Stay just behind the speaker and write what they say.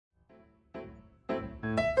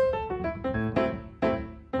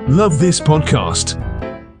Love this podcast?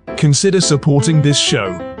 Consider supporting this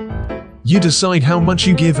show. You decide how much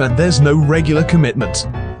you give and there's no regular commitment.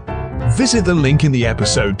 Visit the link in the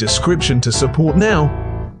episode description to support now.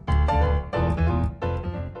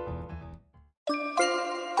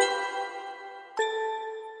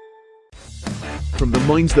 From the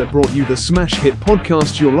minds that brought you the smash hit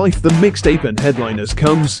podcast Your Life the Mixtape and headliners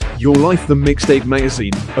comes Your Life the Mixtape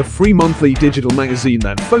magazine, a free monthly digital magazine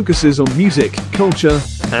that focuses on music, culture,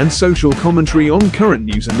 and social commentary on current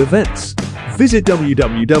news and events. Visit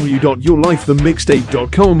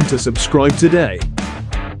www.yourlifethemixtape.com to subscribe today.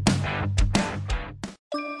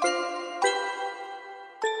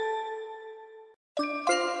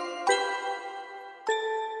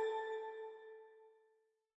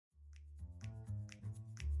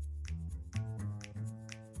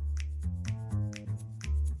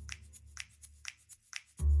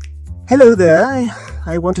 Hello there.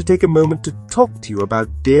 I want to take a moment to talk to you about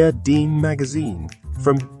Dear Dean magazine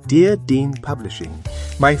from Dear Dean Publishing,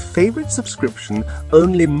 my favorite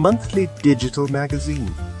subscription-only monthly digital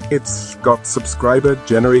magazine. It's got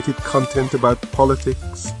subscriber-generated content about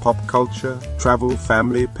politics, pop culture, travel,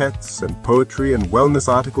 family, pets, and poetry and wellness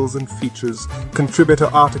articles and features, contributor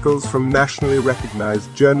articles from nationally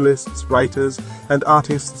recognized journalists, writers, and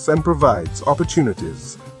artists, and provides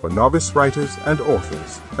opportunities for novice writers and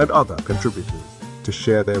authors and other contributors to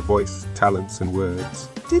share their voice, talents, and words.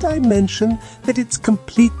 Did I mention that it's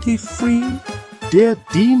completely free? Dear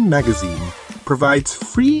Dean magazine provides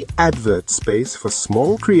free advert space for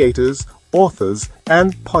small creators, authors,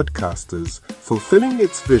 and podcasters, fulfilling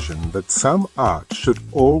its vision that some art should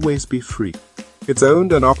always be free. It's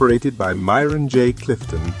owned and operated by Myron J.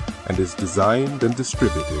 Clifton and is designed and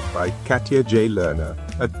distributed by Katya J. Lerner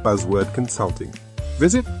at Buzzword Consulting.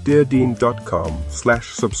 Visit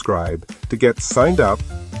deardean.com/subscribe to get signed up.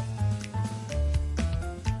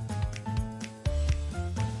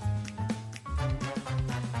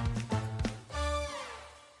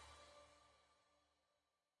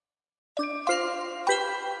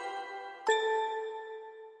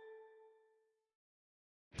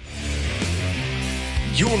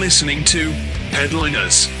 You're listening to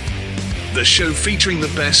Headliners, the show featuring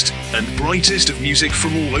the best and brightest of music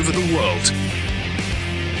from all over the world.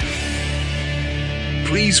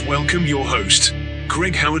 Please welcome your host,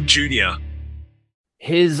 Greg Howard Jr.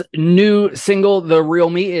 His new single, The Real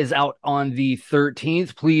Me, is out on the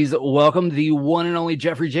 13th. Please welcome the one and only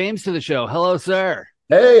Jeffrey James to the show. Hello, sir.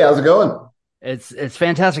 Hey, how's it going? It's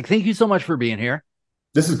fantastic. Thank you so much for being here.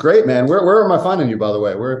 This is great, man. Where am I finding you, by the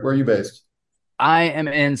way? Where are you based? I am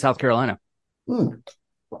in South Carolina. We're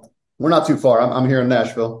not too far. I'm here in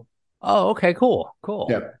Nashville. Oh, okay, cool.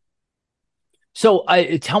 Yeah. So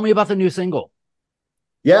tell me about the new single.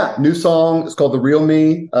 Yeah, new song. It's called The Real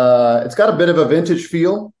Me. It's got a bit of a vintage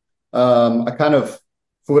feel. I kind of,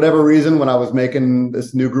 for whatever reason, when I was making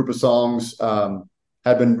this new group of songs,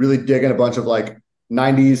 had been really digging a bunch of like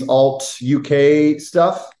 90s alt UK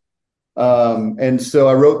stuff. And so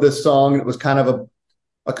I wrote this song. It was kind of a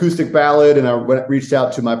acoustic ballad, and I reached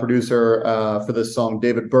out to my producer for this song,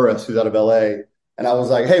 David Burris, who's out of LA. And I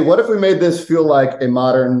was like, hey, what if we made this feel like a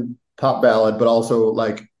modern pop ballad, but also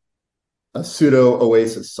like a pseudo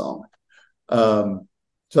Oasis song? So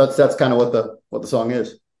that's kind of what the song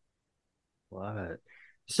is. Love it.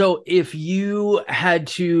 So if you had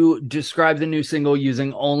to describe the new single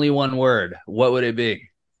using only one word, what would it be?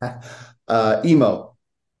 Emo.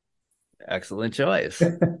 Excellent choice.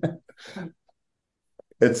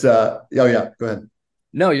 It's oh yeah, go ahead.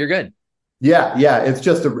 No, you're good. Yeah.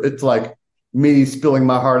 It's like me spilling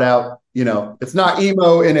my heart out. You know, it's not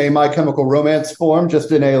emo in a My Chemical Romance form,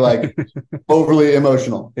 just in a like overly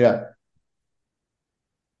emotional. Yeah.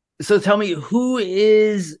 So tell me, who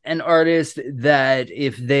is an artist that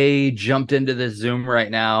if they jumped into this Zoom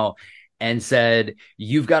right now and said,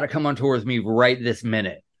 you've got to come on tour with me right this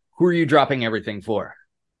minute, who are you dropping everything for?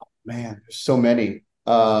 Man, there's so many.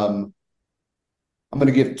 I'm going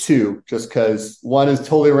to give two just because one is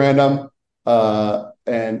totally random.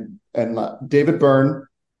 And David Byrne,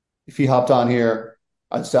 if he hopped on here,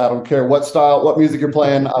 I don't care what style, what music you're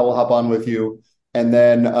playing, I will hop on with you. And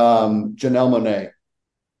then Janelle Monáe.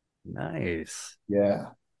 Nice.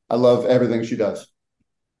 Yeah. I love everything she does.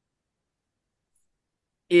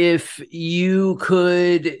 If you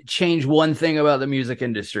could change one thing about the music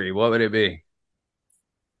industry, what would it be?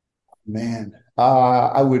 Man,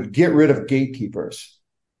 I would get rid of gatekeepers.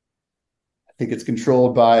 I think it's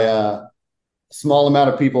controlled by a small amount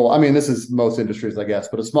of people. I mean, this is most industries, I guess,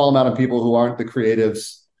 but a small amount of people who aren't the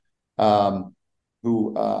creatives,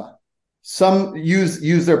 who some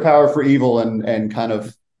use their power for evil and kind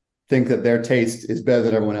of think that their taste is better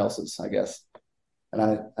than everyone else's, I guess. And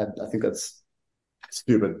I think that's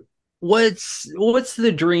stupid. What's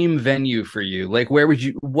the dream venue for you? Like, where would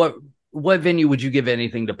you what venue would you give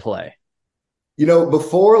anything to play?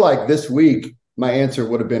 Before like this week, my answer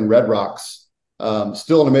would have been Red Rocks.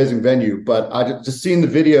 Still an amazing venue, but I just seen the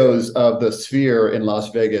videos of the Sphere in Las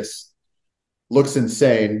Vegas. Looks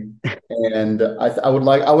insane, and I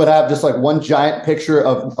would have just like one giant picture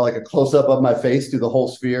of like a close up of my face through the whole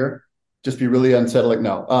Sphere. Just be really unsettling.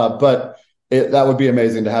 No, but that would be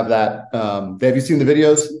amazing to have that. Have you seen the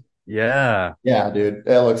videos? Yeah, dude,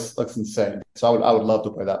 it looks insane. So I would love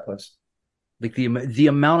to play that place. like the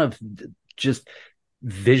amount of just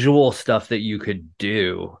visual stuff that you could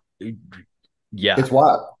do. Yeah, It's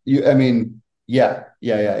wild. Yeah.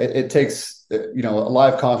 It takes a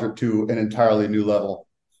live concert to an entirely new level.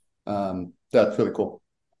 That's really cool.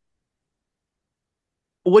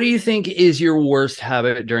 what do you think is your worst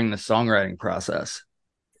habit during the songwriting process?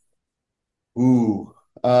 Ooh,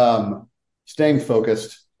 staying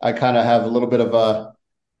focused. I kind of have a little bit of a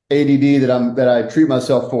ADD that I treat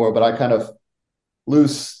myself for, but I kind of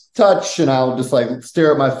lose touch, and I'll just like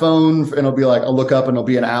stare at my phone, and it'll be like I'll look up and it'll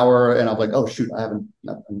be an hour, and I'll be like, oh shoot, I'm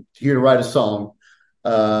here to write a song.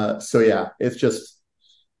 So yeah, it's just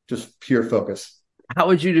pure focus. How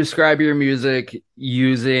would you describe your music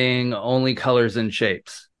using only colors and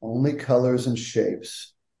shapes? Only colors and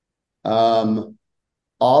shapes. Oblong,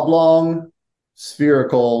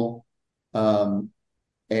 spherical,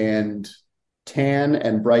 and tan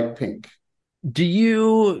and bright pink. Do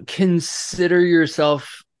you consider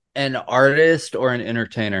yourself an artist or an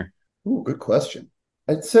entertainer? Ooh, good question.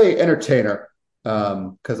 I'd say entertainer,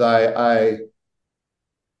 because I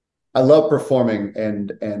love performing,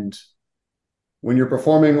 and when you're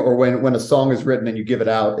performing or when a song is written and you give it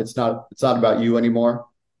out, it's not about you anymore.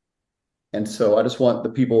 And so I just want the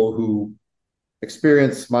people who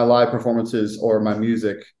experience my live performances or my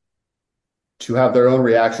music to have their own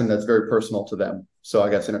reaction that's very personal to them. So I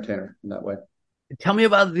guess entertainer in that way. Tell me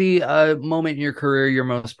about the moment in your career you're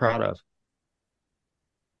most proud of.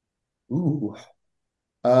 Ooh,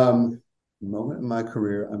 moment in my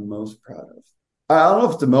career I'm most proud of. I don't know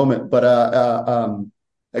if it's a moment, but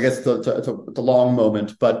I guess it's a long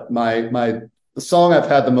moment. But the song I've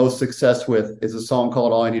had the most success with is a song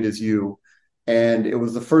called "All I Need Is You," and it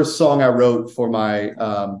was the first song I wrote for my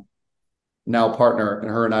now partner, and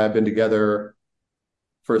her and I have been together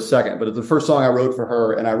for a second. But it's the first song I wrote for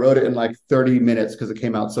her, and I wrote it in like 30 minutes because it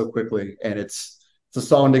came out so quickly, and it's a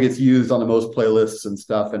song that gets used on the most playlists and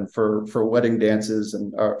stuff, and for wedding dances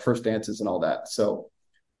and first dances and all that. So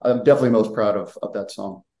I'm definitely most proud of that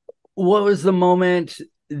song. What was the moment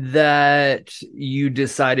that you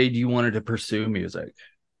decided you wanted to pursue music?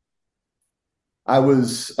 I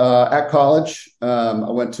was at college. I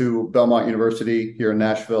went to Belmont University here in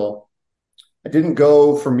Nashville. I didn't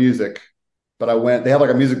go for music, but I went. They have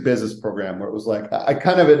like a music business program where it was like I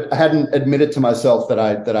hadn't admitted to myself that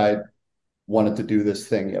I wanted to do this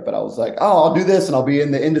thing yet, but I was like, oh, I'll do this and I'll be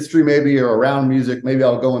in the industry maybe or around music. Maybe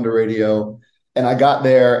I'll go into radio. And I got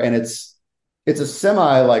there, and it's a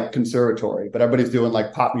semi like conservatory, but everybody's doing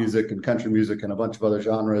like pop music and country music and a bunch of other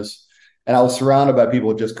genres. And I was surrounded by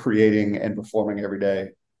people just creating and performing every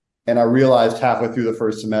day. And I realized halfway through the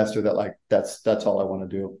first semester that like that's all I want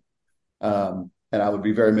to do. And I would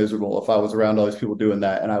be very miserable if I was around all these people doing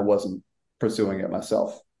that and I wasn't pursuing it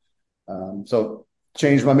myself. So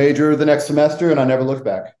changed my major the next semester, and I never looked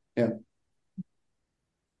back. Yeah.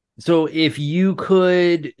 So if you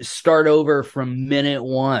could start over from minute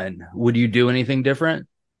one, would you do anything different?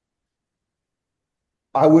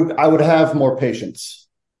 I would have more patience,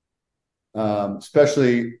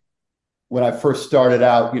 especially when I first started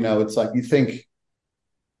out. It's like you think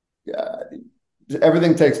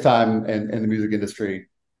everything takes time in the music industry,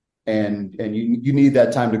 and you need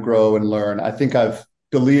that time to grow and learn. I think I've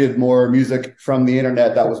deleted more music from the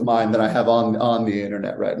internet that was mine than I have on the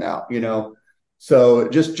internet right now. So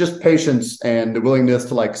just patience and the willingness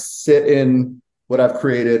to like sit in what I've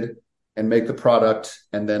created and make the product,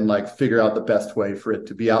 and then like figure out the best way for it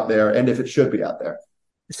to be out there and if it should be out there.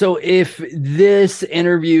 So if this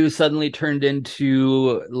interview suddenly turned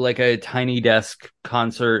into like a Tiny Desk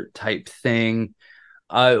concert type thing,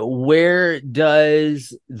 where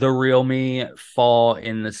does The Real Me fall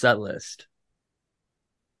in the set list?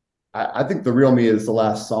 I think The Real Me is the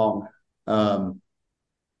last song.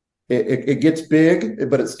 It gets big,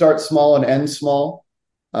 but it starts small and ends small.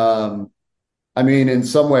 In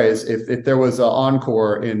some ways, if there was an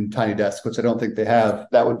encore in Tiny Desk, which I don't think they have,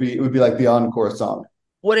 it would be like the encore song.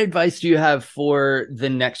 What advice do you have for the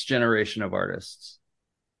next generation of artists?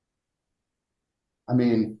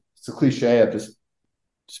 it's a cliche of just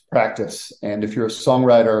practice. And if you're a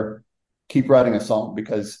songwriter, keep writing a song,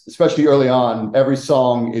 because especially early on, every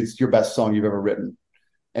song is your best song you've ever written,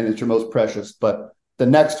 and it's your most precious. But the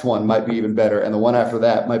next one might be even better, and the one after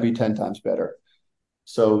that might be 10 times better.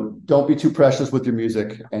 So don't be too precious with your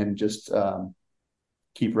music, and just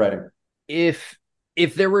keep writing. If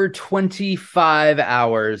there were 25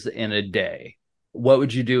 hours in a day, what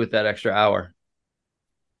would you do with that extra hour?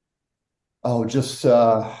 Oh, just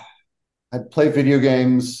I'd play video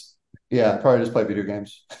games. Yeah, probably just play video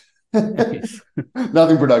games. Nice.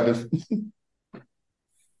 Nothing productive.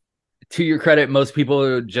 To your credit, most people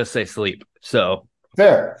would just say sleep. So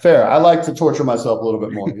Fair. I like to torture myself a little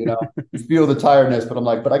bit more, you know. You feel the tiredness, but I'm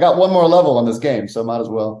like, but I got one more level on this game, so might as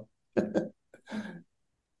well.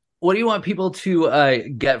 what do you want people to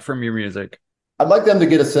get from your music? I'd like them to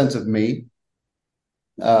get a sense of me.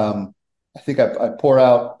 I think I pour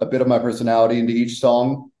out a bit of my personality into each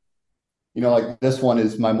song. You know, like this one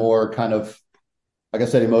is my more kind of, like I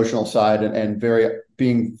said, emotional side, and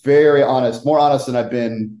being very honest, more honest than I've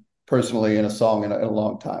been personally in a song in a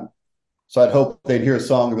long time. So I'd hope they'd hear a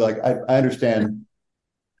song and be like, I understand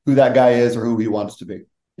who that guy is or who he wants to be.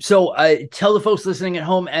 So tell the folks listening at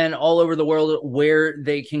home and all over the world where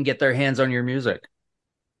they can get their hands on your music.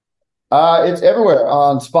 It's everywhere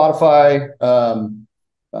on Spotify,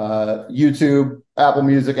 YouTube, Apple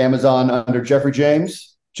Music, Amazon, under Jeffrey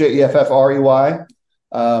James, Jeffrey. On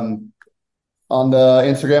the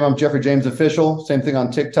Instagram, I'm Jeffrey James Official. Same thing on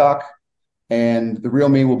TikTok. And The Real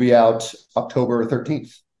Me will be out October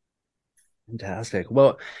 13th. Fantastic.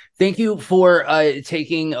 Well, thank you for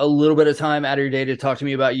taking a little bit of time out of your day to talk to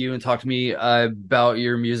me about you and talk to me about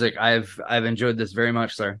your music. I've enjoyed this very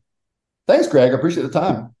much, sir. Thanks, Greg. I appreciate the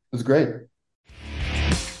time. It was great.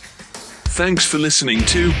 Thanks for listening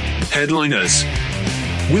to Headliners.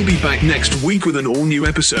 We'll be back next week with an all-new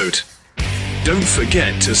episode. Don't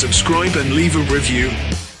forget to subscribe and leave a review.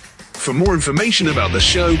 For more information about the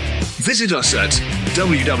show, visit us at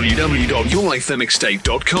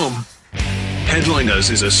www.yourlifethemixtape.com. Headliners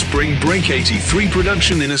is a Spring Break 83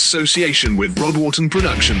 production in association with Rod Wharton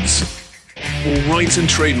Productions. All rights and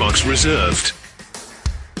trademarks reserved.